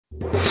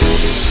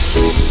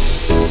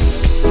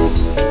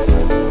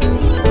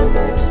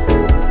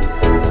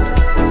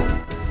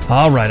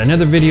Alright,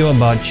 another video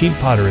about cheap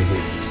pottery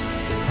wheels.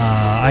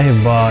 I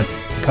have bought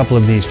a couple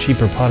of these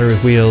cheaper pottery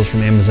wheels from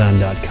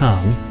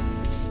Amazon.com,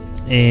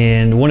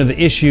 and one of the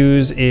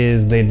issues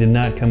is they did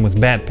not come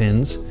with bat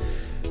pins.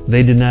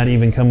 They did not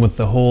even come with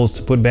the holes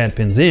to put bat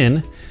pins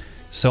in.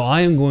 So I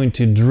am going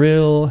to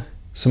drill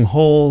some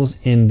holes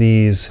in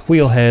these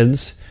wheel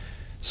heads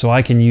so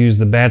I can use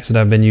the bats that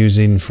I've been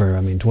using for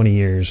 20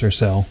 years or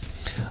so.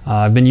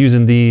 I've been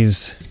using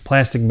these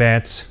plastic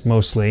bats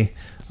mostly,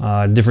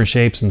 different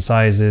shapes and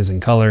sizes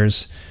and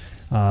colors.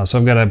 So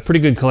I've got a pretty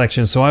good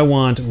collection. So I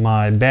want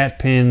my bat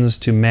pins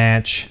to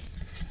match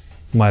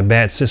my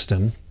bat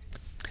system.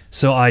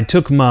 So I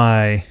took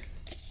my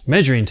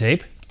measuring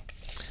tape,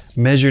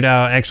 measured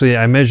out, actually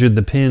I measured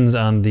the pins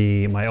on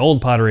my old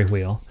pottery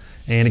wheel,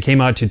 and it came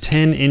out to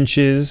 10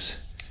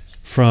 inches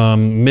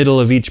from middle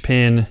of each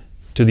pin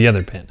to the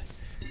other pin.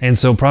 And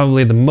so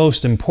probably the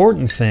most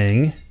important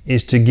thing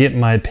is to get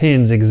my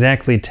pins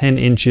exactly 10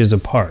 inches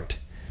apart.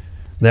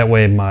 That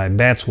way my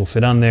bats will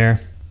fit on there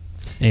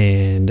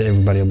and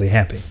everybody will be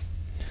happy.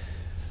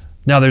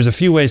 Now there's a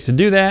few ways to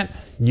do that.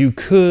 You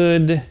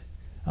could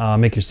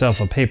make yourself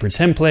a paper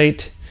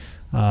template,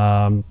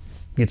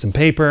 get some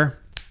paper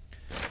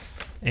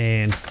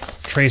and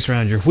trace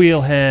around your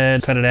wheel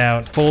head, cut it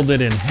out, fold it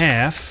in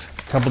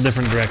half, a couple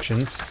different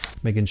directions,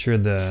 making sure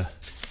the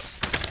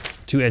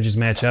two edges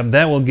match up.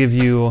 That will give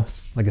you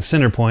like a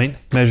center point.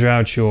 Measure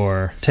out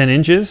your 10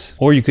 inches,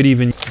 or you could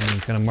even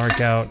kind of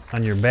mark out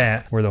on your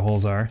bat where the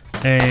holes are.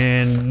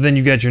 And then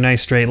you got your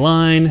nice straight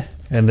line,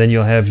 and then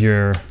you'll have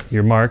your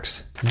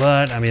marks.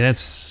 But that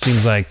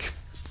seems like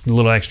a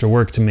little extra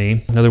work to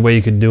me. Another way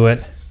you could do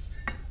it,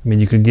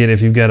 you could get,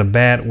 if you've got a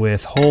bat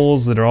with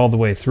holes that are all the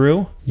way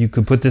through, you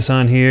could put this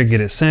on here, get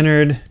it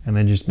centered, and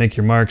then just make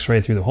your marks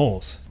right through the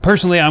holes.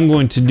 Personally, I'm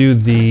going to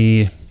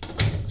do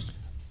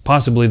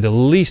possibly the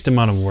least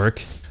amount of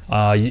work.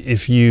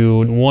 If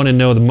you want to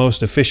know the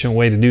most efficient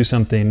way to do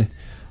something,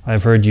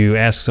 I've heard you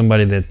ask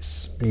somebody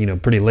that's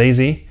pretty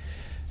lazy,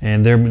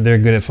 and they're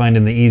good at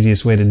finding the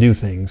easiest way to do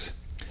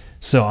things.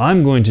 So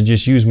I'm going to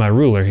just use my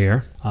ruler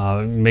here.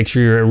 Make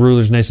sure your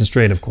ruler's nice and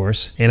straight, of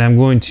course. And I'm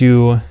going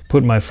to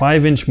put my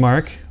 5-inch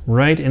mark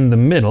right in the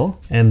middle,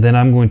 and then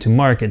I'm going to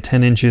mark at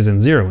 10 inches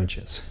and 0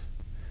 inches.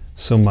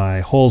 So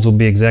my holes will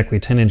be exactly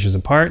 10 inches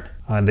apart.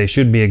 They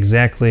should be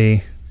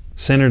exactly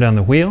centered on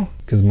the wheel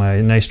because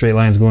my nice straight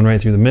line is going right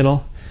through the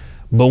middle.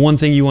 But one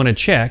thing you want to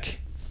check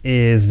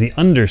is the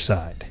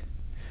underside.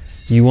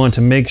 You want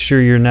to make sure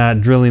you're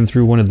not drilling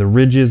through one of the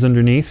ridges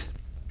underneath.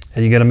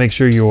 And you got to make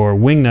sure your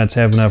wing nuts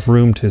have enough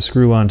room to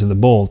screw onto the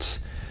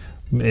bolts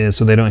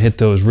so they don't hit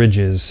those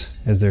ridges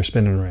as they're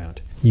spinning around.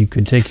 You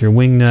could take your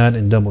wing nut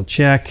and double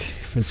check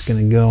if it's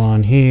going to go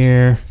on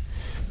here.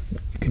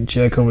 You can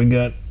check how we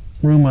got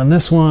room on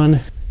this one.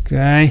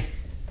 Okay.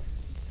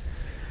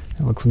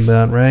 That looks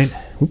about right.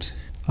 Oops.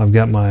 I've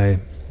got my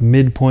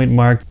midpoint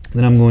marked.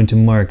 Then I'm going to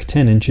mark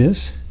 10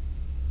 inches.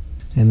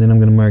 And then I'm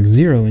going to mark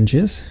 0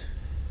 inches.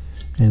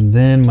 And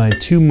then my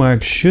 2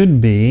 marks should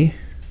be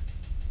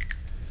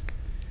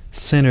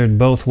centered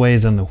both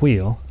ways on the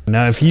wheel.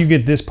 Now if you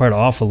get this part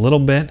off a little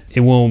bit,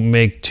 it won't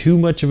make too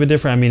much of a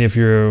difference. If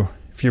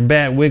your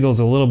bat wiggles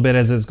a little bit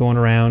as it's going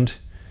around,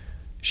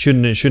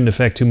 it shouldn't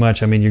affect too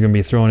much. You're going to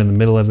be throwing in the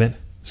middle of it.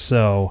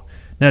 So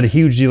not a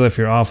huge deal if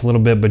you're off a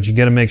little bit, but you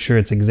got to make sure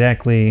it's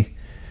exactly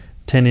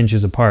 10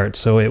 inches apart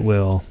so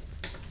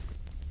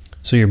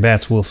your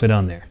bats will fit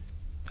on there.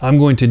 I'm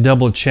going to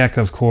double check,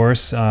 of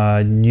course.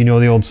 You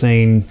know the old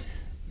saying,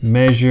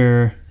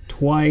 measure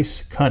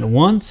twice, cut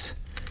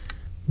once.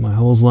 My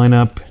holes line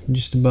up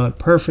just about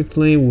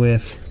perfectly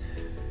with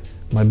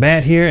my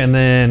bat here, and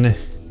then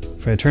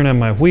if I turn on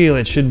my wheel,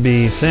 it should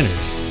be centered.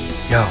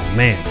 Oh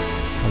man,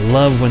 I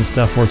love when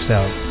stuff works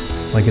out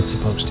like it's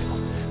supposed to.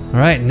 All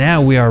right,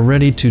 now we are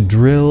ready to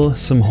drill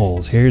some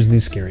holes. Here's the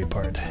scary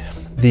part.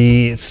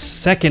 The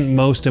second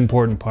most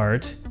important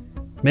part,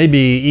 maybe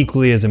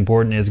equally as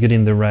important as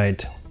getting the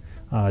right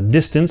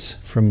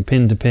distance from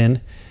pin to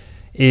pin,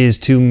 is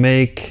to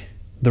make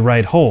the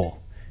right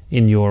hole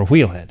in your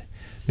wheel head.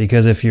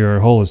 Because if your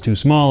hole is too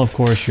small, of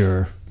course,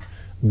 your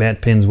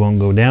bat pins won't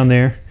go down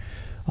there.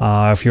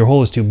 If your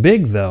hole is too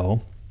big,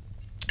 though,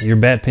 your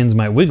bat pins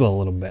might wiggle a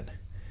little bit.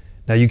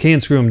 Now, you can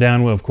screw them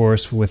down, of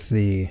course, with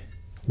the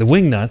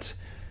wing nuts,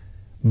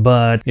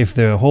 but if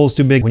the hole's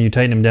too big, when you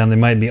tighten them down, they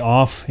might be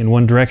off in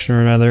one direction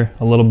or another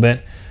a little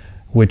bit,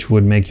 which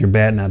would make your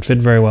bat not fit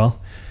very well.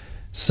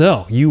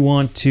 So, you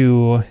want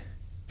to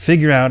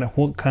figure out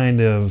what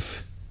kind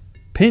of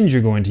pins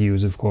you're going to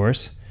use, of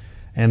course,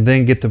 and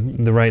then get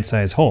the right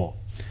size hole.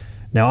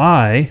 Now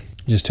I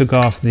just took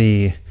off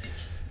the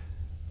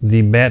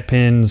bat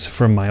pins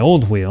from my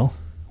old wheel,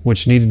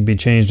 which needed to be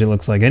changed, it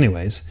looks like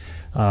anyways.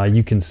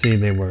 You can see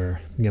they get a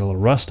little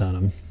rust on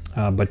them.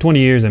 But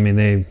 20 years,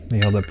 they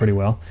held up pretty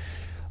well.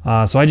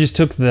 So I just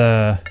took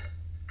the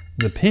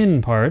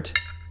pin part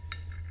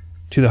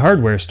to the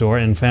hardware store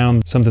and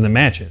found something that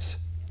matches.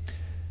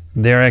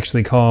 They're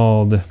actually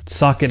called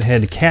socket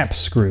head cap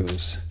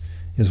screws,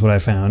 is what I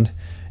found.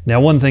 Now,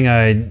 one thing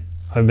I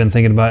I've been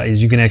thinking about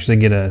is you can actually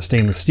get a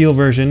stainless steel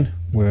version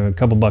with a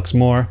couple bucks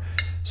more.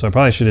 So I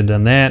probably should have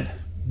done that.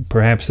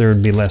 Perhaps there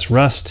would be less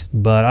rust,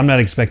 but I'm not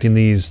expecting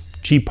these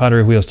cheap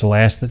pottery wheels to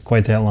last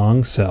quite that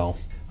long. So,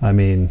 I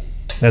mean,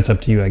 that's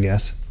up to you, I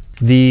guess.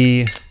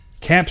 The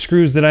cap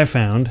screws that I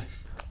found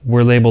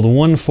were labeled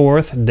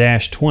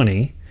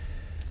 1/4-20,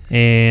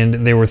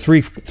 and they were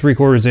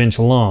 3/4 inch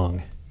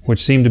long,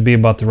 which seemed to be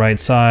about the right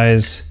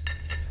size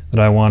that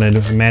I wanted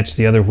to match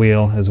the other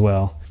wheel as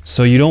well.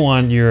 So you don't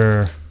want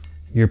your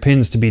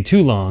pins to be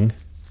too long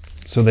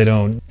so they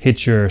don't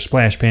hit your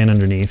splash pan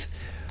underneath.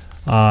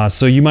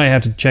 So you might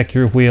have to check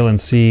your wheel and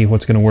see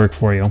what's going to work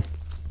for you.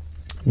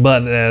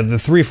 But the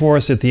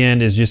 3/4 at the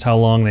end is just how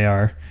long they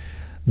are.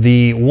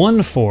 The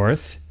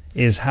 1/4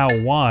 is how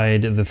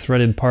wide the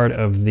threaded part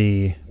of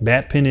the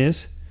bat pin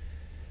is.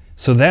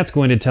 So that's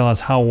going to tell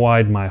us how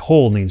wide my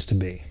hole needs to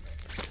be.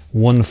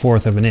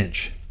 1/4 of an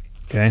inch.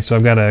 Okay, so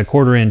I've got a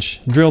 1/4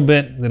 inch drill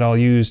bit that I'll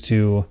use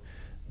to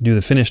do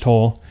the finished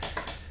hole.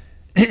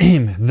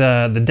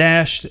 The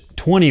dash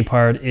 20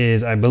 part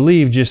is, I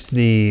believe, just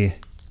the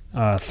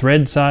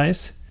thread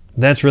size.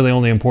 That's really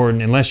only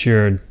important unless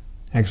you're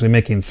actually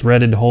making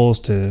threaded holes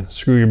to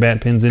screw your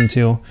bat pins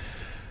into.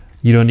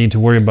 You don't need to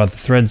worry about the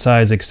thread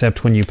size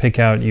except when you pick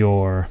out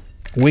your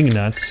wing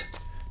nuts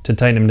to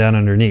tighten them down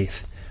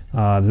underneath.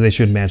 They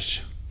should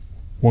match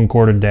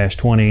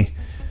 1/4-20.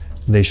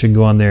 They should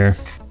go on there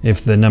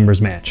if the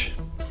numbers match.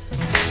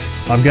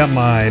 I've got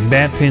my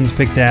bat pins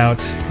picked out,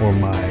 or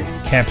my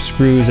cap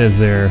screws as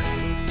they're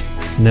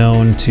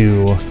known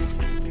to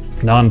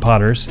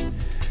non-potters.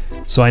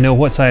 So I know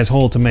what size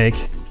hole to make,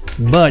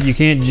 but you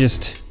can't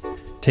just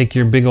take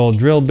your big old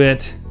drill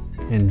bit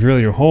and drill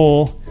your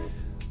hole,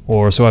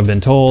 or so I've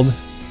been told.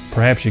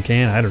 Perhaps you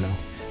can, I don't know.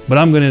 But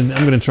I'm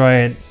gonna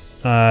try it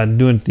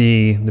doing it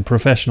the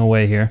professional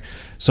way here.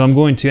 So I'm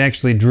going to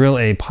actually drill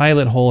a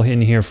pilot hole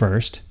in here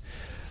first.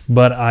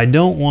 But I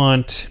don't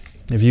want,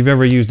 if you've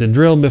ever used a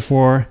drill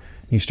before,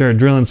 you start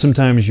drilling,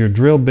 sometimes your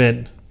drill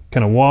bit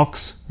kind of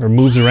walks or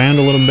moves around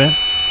a little bit.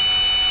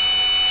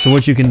 So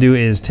what you can do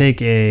is take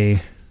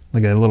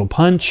like a little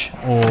punch,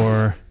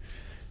 or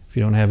if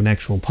you don't have an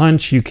actual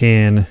punch, you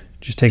can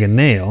just take a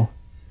nail,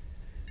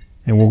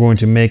 and we're going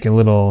to make a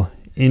little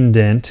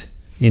indent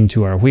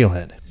into our wheel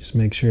head. Just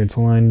make sure it's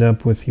lined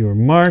up with your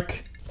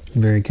mark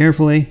very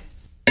carefully.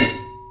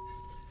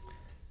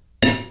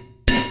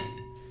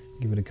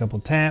 Give it a couple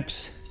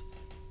taps,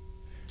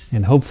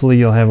 and hopefully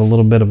you'll have a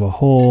little bit of a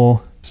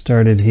hole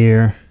started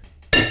here.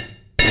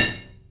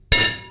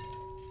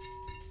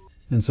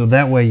 And so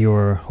that way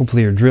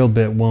hopefully your drill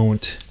bit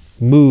won't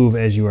move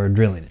as you are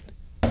drilling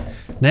it.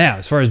 Now,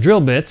 as far as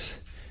drill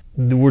bits,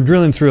 we're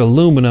drilling through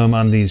aluminum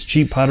on these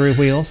cheap pottery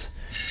wheels.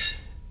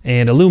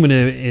 And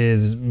aluminum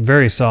is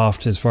very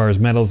soft as far as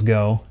metals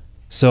go.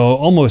 So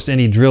almost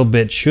any drill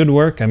bit should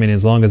work. I mean,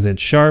 as long as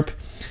it's sharp.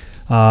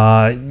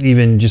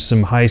 Even just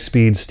some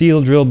high-speed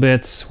steel drill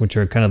bits, which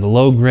are kind of the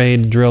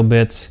low-grade drill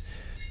bits.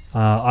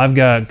 I've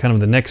got kind of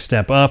the next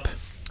step up.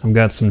 I've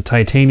got some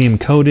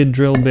titanium-coated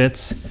drill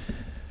bits.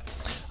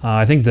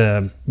 I think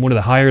one of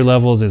the higher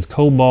levels is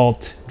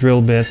cobalt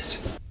drill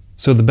bits.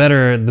 So the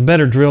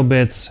better drill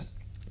bits,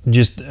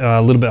 just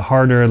a little bit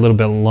harder, a little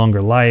bit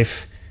longer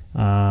life,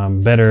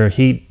 better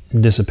heat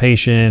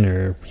dissipation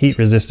or heat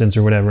resistance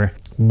or whatever.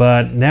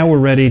 But now we're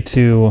ready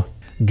to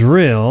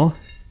drill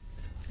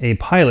a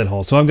pilot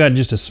hole. So I've got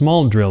just a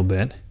small drill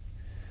bit.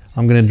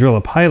 I'm going to drill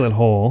a pilot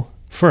hole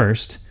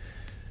first,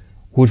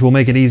 which will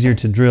make it easier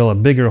to drill a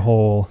bigger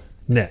hole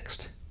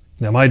next.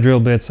 Now my drill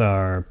bits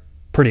are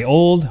pretty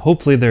old.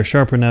 Hopefully they're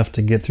sharp enough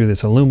to get through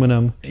this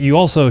aluminum. You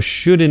also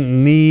shouldn't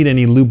need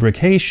any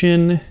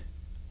lubrication,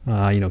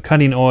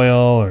 cutting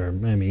oil, or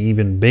maybe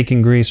even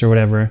bacon grease or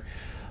whatever.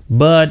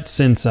 But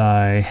since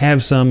I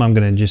have some, I'm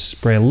gonna just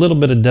spray a little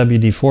bit of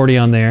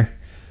WD-40 on there,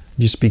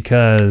 just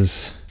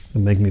because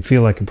it'll make me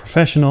feel like a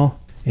professional.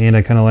 And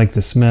I kind of like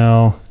the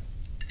smell,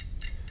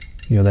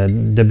 that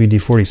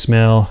WD-40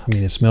 smell. I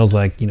mean, it smells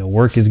like,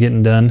 work is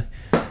getting done.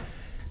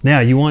 Now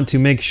you want to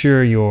make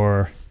sure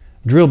your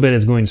drill bit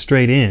is going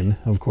straight in,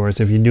 of course.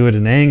 If you do it at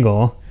an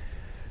angle,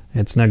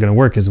 it's not going to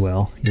work as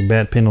well. Your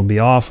bat pin will be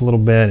off a little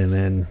bit, and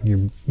then your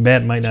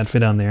bat might not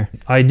fit on there.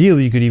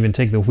 Ideally, you could even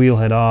take the wheel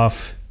head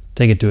off,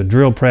 take it to a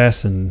drill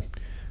press, and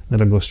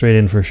that'll go straight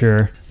in for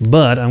sure.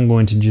 But I'm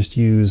going to just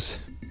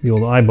use the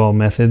old eyeball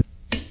method.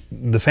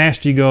 The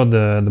faster you go,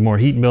 the more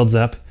heat builds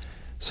up.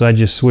 So I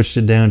just switched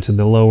it down to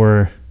the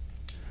lower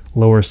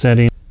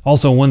setting.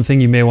 Also, one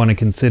thing you may want to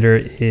consider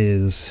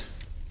is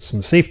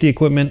some safety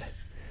equipment.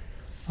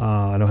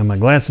 I don't have my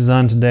glasses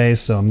on today,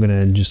 so I'm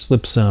gonna just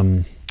slip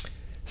some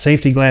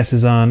safety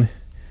glasses on.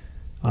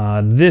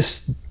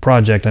 This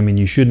project, I mean,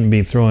 you shouldn't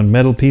be throwing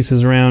metal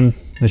pieces around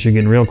unless you're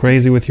getting real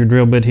crazy with your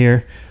drill bit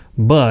here,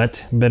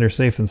 but better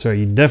safe than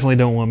sorry. You definitely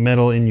don't want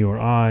metal in your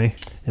eye.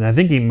 And I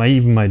think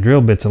even my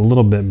drill bit's a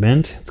little bit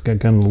bent. It's got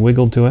kind of a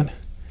wiggle to it,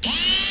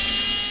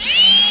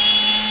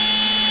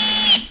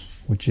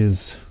 which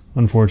is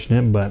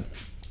unfortunate, but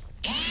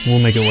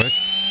we'll make it work.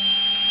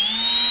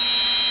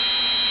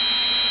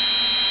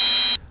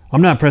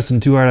 I'm not pressing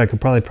too hard. I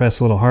could probably press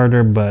a little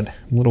harder, but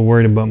I'm a little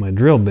worried about my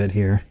drill bit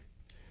here.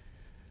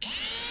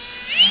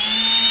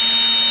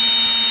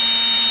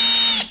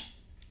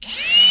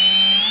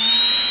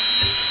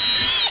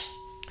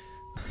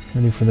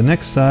 Ready for the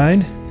next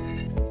side.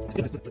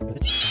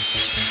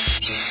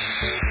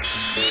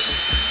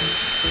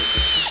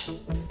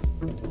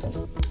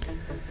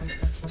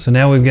 So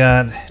now we've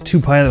got 2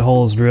 pilot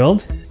holes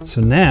drilled.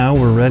 So now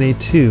we're ready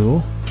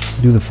to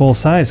do the full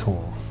size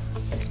hole.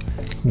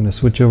 I'm going to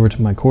switch over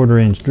to my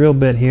 1/4" drill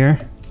bit here.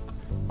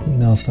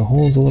 Clean off the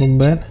holes a little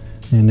bit.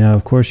 And now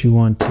of course you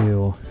want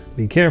to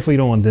be careful. You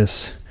don't want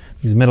these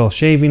metal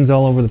shavings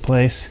all over the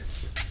place.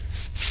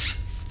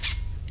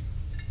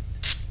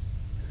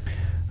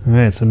 All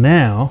right, so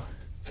now,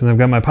 since I've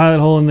got my pilot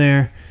hole in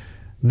there,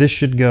 this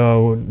should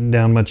go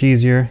down much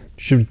easier.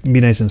 Should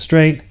be nice and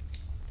straight.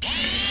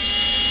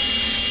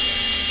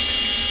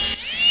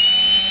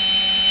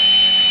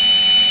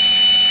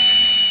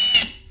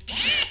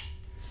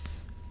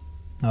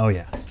 Oh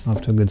yeah,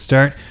 off to a good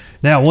start.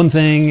 Now, one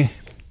thing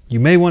you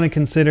may want to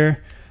consider,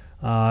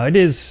 I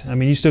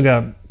mean, you still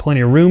got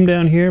plenty of room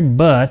down here,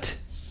 but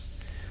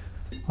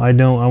I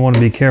want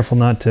to be careful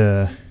not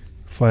to,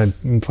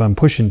 if I'm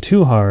pushing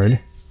too hard,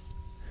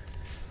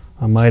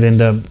 I might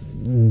end up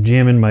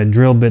jamming my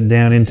drill bit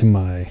down into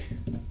my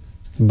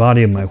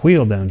body of my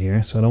wheel down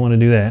here, so I don't want to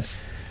do that.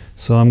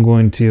 So I'm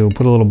going to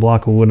put a little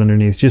block of wood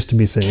underneath just to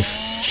be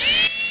safe.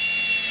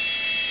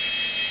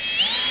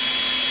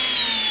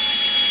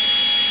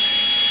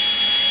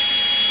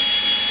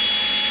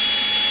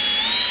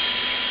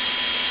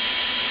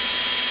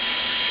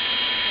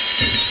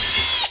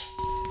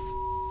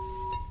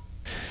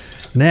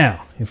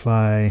 Now, if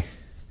I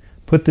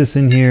put this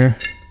in here,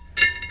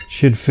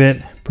 should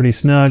fit pretty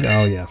snug.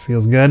 Oh yeah,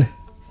 feels good.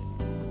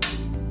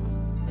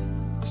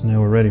 So now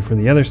we're ready for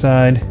the other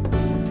side.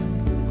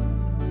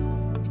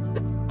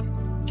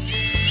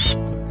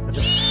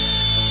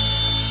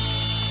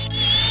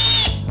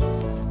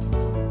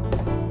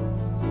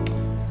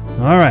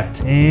 All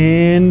right,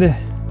 and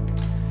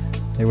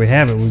there we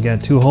have it. We've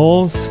got 2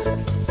 holes.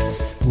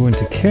 We're going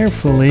to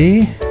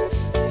carefully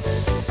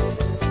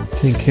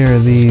take care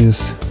of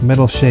these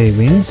metal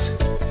shavings.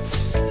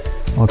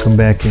 I'll come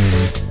back and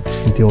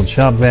get the old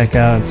shop vac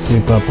out,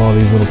 sweep up all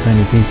these little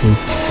tiny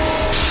pieces.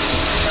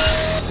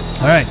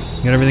 All right,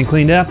 got everything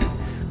cleaned up.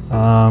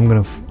 I'm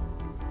gonna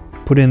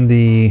put in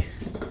the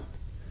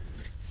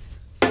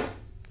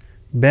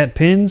bat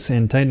pins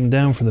and tighten them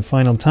down for the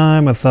final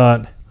time. I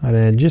thought I'd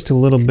add just a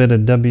little bit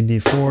of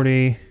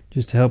WD-40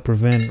 just to help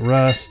prevent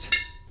rust.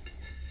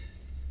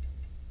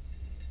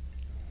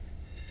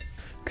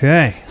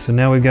 Okay, so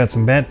now we've got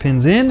some bat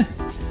pins in.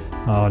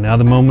 Oh, now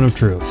the moment of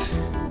truth.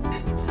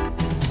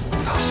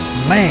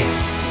 Man,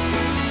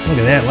 look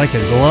at that, like a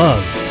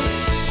glove.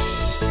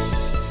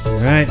 All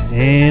right,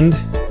 and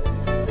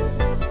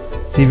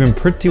it's even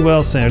pretty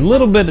well centered.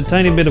 A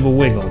tiny bit of a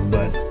wiggle,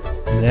 but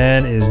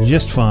that is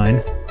just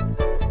fine.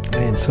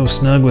 Man, so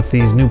snug with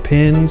these new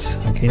pins.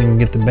 I can't even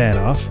get the bat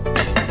off.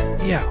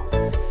 Yeah.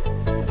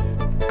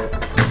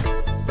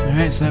 All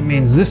right, so that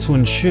means this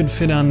one should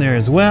fit on there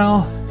as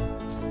well.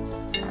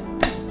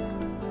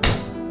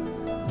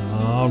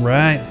 All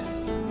right.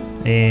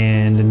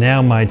 And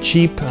now my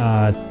cheap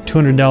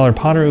 $200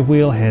 Pottery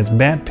wheel has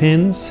bat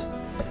pins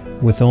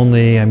with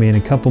only, I mean, a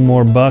couple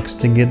more bucks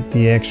to get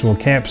the actual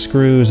cap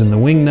screws and the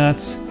wing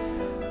nuts.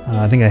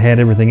 I think I had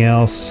everything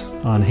else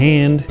on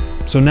hand.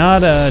 So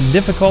not a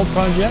difficult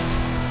project.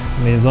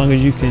 I mean, as long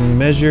as you can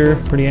measure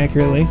pretty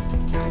accurately.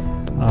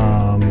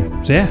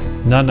 So yeah,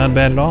 not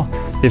bad at all.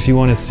 If you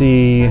want to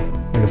see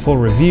like a full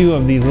review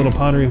of these little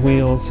pottery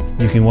wheels,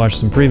 you can watch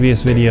some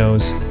previous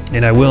videos.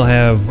 And I will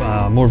have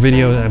more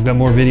videos. I've got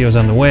more videos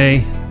on the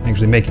way,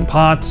 actually making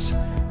pots,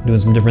 doing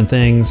some different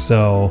things.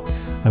 So,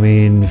 I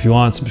mean, if you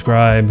want,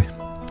 subscribe,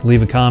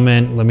 leave a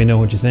comment, let me know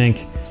what you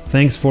think.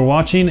 Thanks for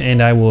watching,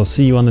 and I will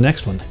see you on the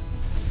next one.